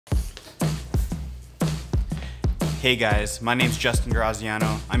Hey guys, my name's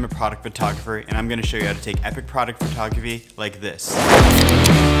justinrgraziano. I'm a product photographer and I'm going to show you how to take epic product photography like this.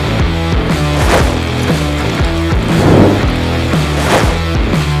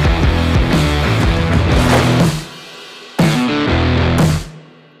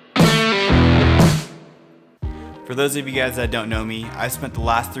 For those of you guys that don't know me, I've spent the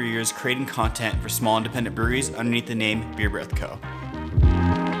last 3 years creating content for small independent breweries underneath the name Beer Breath Co.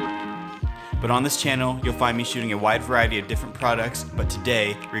 But on this channel, you'll find me shooting a wide variety of different products, but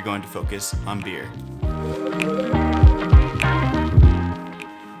today we're going to focus on beer.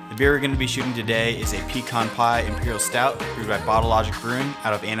 The beer we're going to be shooting today is a Pecan Pie Imperial Stout brewed by Logic Brewing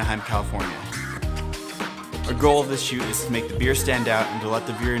out of Anaheim, California. Our goal of this shoot is to make the beer stand out and to let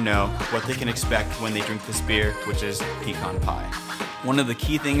the viewer know what they can expect when they drink this beer, which is pecan pie. One of the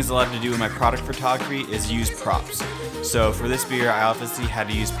key things I love to do with my product photography is use props. So for this beer, I obviously had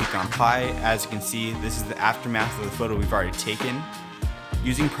to use pecan pie. As you can see, this is the aftermath of the photo we've already taken.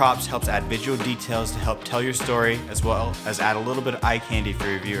 Using props helps add visual details to help tell your story, as well as add a little bit of eye candy for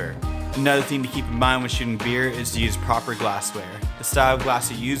your viewer. Another thing to keep in mind when shooting beer is to use proper glassware. The style of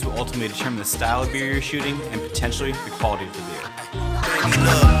glass you use will ultimately determine the style of beer you're shooting and potentially the quality of the beer.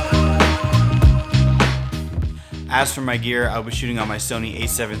 As for my gear, I was shooting on my Sony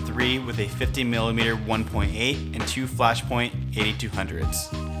a7 III with a 50mm 1.8 and two Flashpoint 8200s.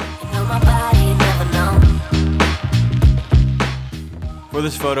 For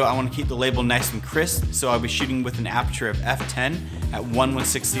this photo, I want to keep the label nice and crisp, so I'll be shooting with an aperture of f10 at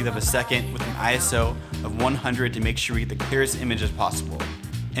 1/160th of a second with an ISO of 100 to make sure we get the clearest image as possible.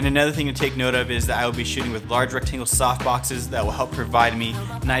 And another thing to take note of is that I will be shooting with large rectangle softboxes that will help provide me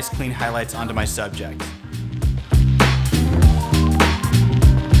nice clean highlights onto my subject.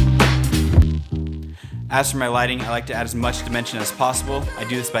 As for my lighting, I like to add as much dimension as possible. I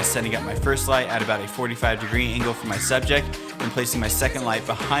do this by setting up my first light at about a 45-degree angle for my subject and placing my second light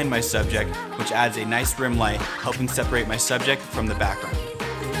behind my subject, which adds a nice rim light, helping separate my subject from the background.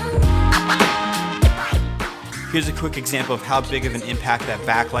 Here's a quick example of how big of an impact that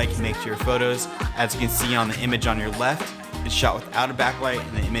backlight can make to your photos. As you can see on the image on your left, it's shot without a backlight,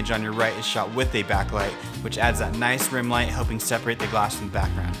 and the image on your right is shot with a backlight, which adds that nice rim light, helping separate the glass from the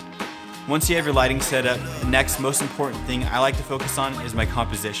background. Once you have your lighting set up, the next most important thing I like to focus on is my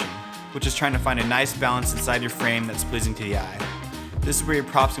composition, which is trying to find a nice balance inside your frame that's pleasing to the eye. This is where your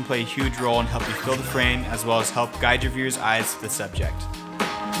props can play a huge role in helping fill the frame, as well as help guide your viewer's eyes to the subject.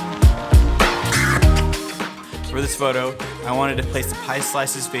 For this photo, I wanted to place the pie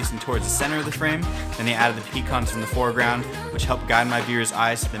slices facing towards the center of the frame, then I added the pecans from the foreground, which helped guide my viewer's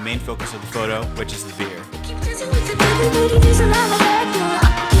eyes to the main focus of the photo, which is the beer.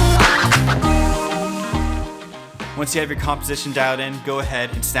 Once you have your composition dialed in, go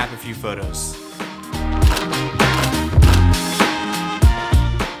ahead and snap a few photos.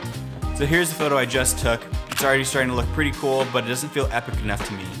 So here's the photo I just took. It's already starting to look pretty cool, but it doesn't feel epic enough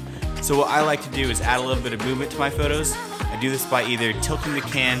to me. So what I like to do is add a little bit of movement to my photos. I do this by either tilting the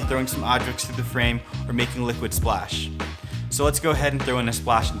can, throwing some objects through the frame, or making a liquid splash. So let's go ahead and throw in a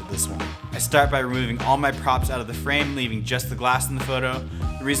splash into this one. I start by removing all my props out of the frame, leaving just the glass in the photo.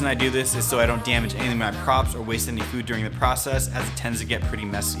 The reason I do this is so I don't damage any of my props or waste any food during the process, as it tends to get pretty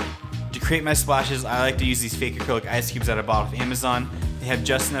messy. To create my splashes, I like to use these fake acrylic ice cubes that I bought off Amazon. They have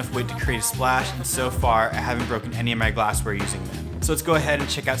just enough weight to create a splash, and so far I haven't broken any of my glassware using them. So let's go ahead and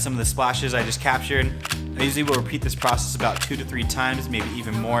check out some of the splashes I just captured. I usually will repeat this process about 2 to 3 times, maybe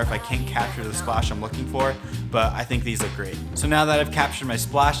even more if I can't capture the splash I'm looking for, but I think these look great. So now that I've captured my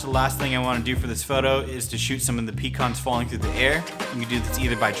splash, the last thing I want to do for this photo is to shoot some of the pecans falling through the air. You can do this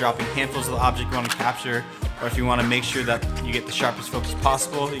either by dropping handfuls of the object you want to capture, or if you want to make sure that you get the sharpest focus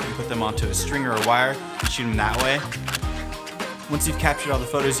possible, you can put them onto a string or a wire and shoot them that way. Once you've captured all the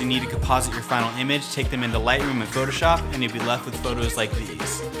photos you need to composite your final image, take them into Lightroom and Photoshop, and you'll be left with photos like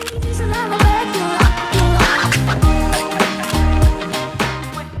these.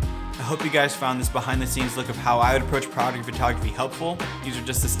 I hope you guys found this behind the scenes look of how I would approach product photography helpful. These are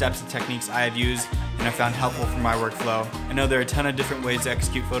just the steps and techniques I have used and I found helpful for my workflow. I know there are a ton of different ways to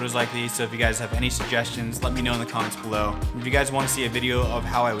execute photos like these, so if you guys have any suggestions, let me know in the comments below. If you guys want to see a video of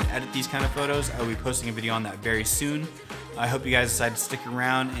how I would edit these kind of photos, I will be posting a video on that very soon. I hope you guys decide to stick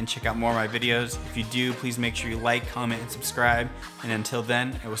around and check out more of my videos. If you do, please make sure you like, comment, and subscribe. And until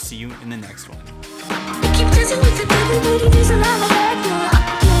then, I will see you in the next one.